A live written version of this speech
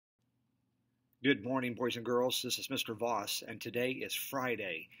Good morning, boys and girls. This is Mr. Voss, and today is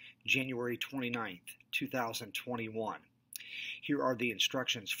Friday, January 29th, 2021. Here are the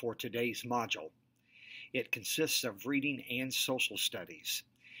instructions for today's module. It consists of reading and social studies.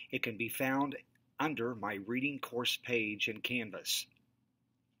 It can be found under my reading course page in Canvas.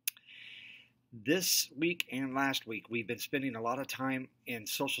 This week and last week, we've been spending a lot of time in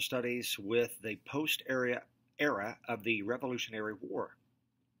social studies with the post-era of the Revolutionary War.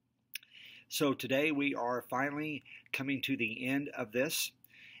 So today we are finally coming to the end of this,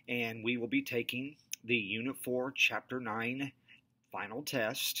 and we will be taking the Unit 4, Chapter 9 final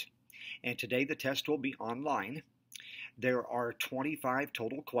test. And today the test will be online. There are 25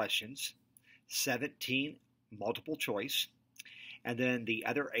 total questions, 17 multiple choice, and then the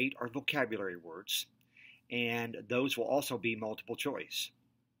other 8 are vocabulary words, and those will also be multiple choice.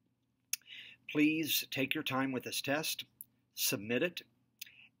 Please take your time with this test, submit it,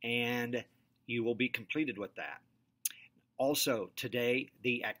 and you will be completed with that. Also, today,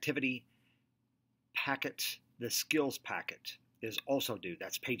 the activity packet, the skills packet, is also due.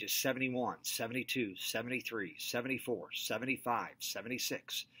 That's pages 71, 72, 73, 74, 75,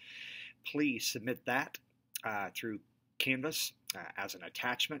 76. Please submit that through Canvas as an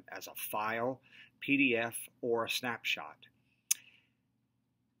attachment, as a file, PDF, or a snapshot.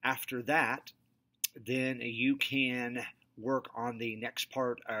 After that, then you can work on the next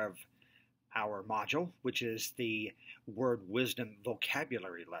part of our module, which is the word wisdom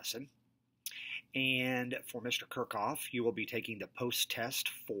vocabulary lesson. And for Mr. Kirchhoff, you will be taking the post-test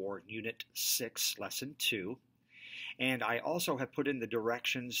for Unit 6, Lesson 2. And I also have put in the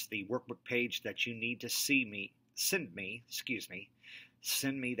directions, the workbook page that you need to send me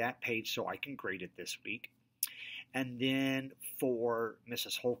that page so I can grade it this week. And then for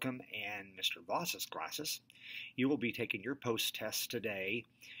Mrs. Holcomb and Mr. Voss's classes, you will be taking your post-test today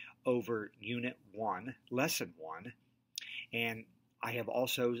over Unit 1, Lesson 1. And I have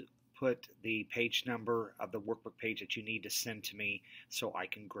also put the page number of the workbook page that you need to send to me so I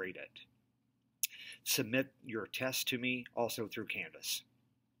can grade it. Submit your test to me also through Canvas.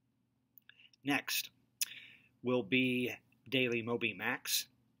 Next will be Daily Moby Max.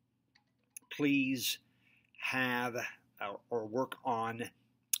 Please have or work on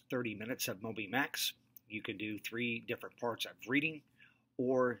 30 minutes of Moby Max. You can do 3 different parts of reading,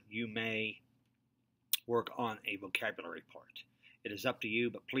 or you may work on a vocabulary part. It is up to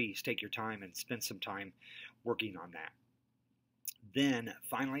you, but please take your time and spend some time working on that. Then,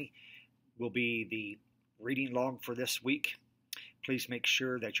 finally, will be the reading log for this week. Please make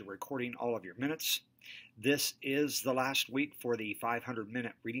sure that you're recording all of your minutes. This is the last week for the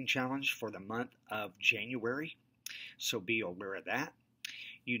 500-minute reading challenge for the month of January, so be aware of that.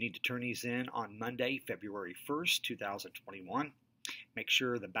 You need to turn these in on Monday, February 1st, 2021. Make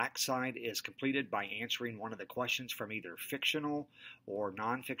sure the backside is completed by answering one of the questions from either fictional or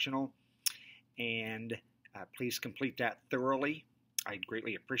non-fictional, and please complete that thoroughly. I'd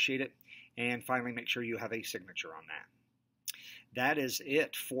greatly appreciate it. And finally, make sure you have a signature on that. That is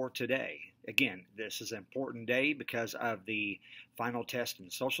it for today. Again, this is an important day because of the final test in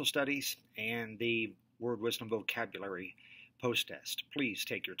social studies and the word wisdom vocabulary post-test. Please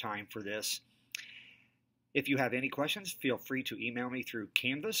take your time for this. If you have any questions, feel free to email me through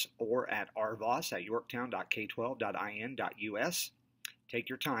Canvas or at rvoss@yorktown.k12.in.us. Take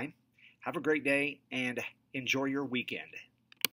your time. Have a great day and enjoy your weekend.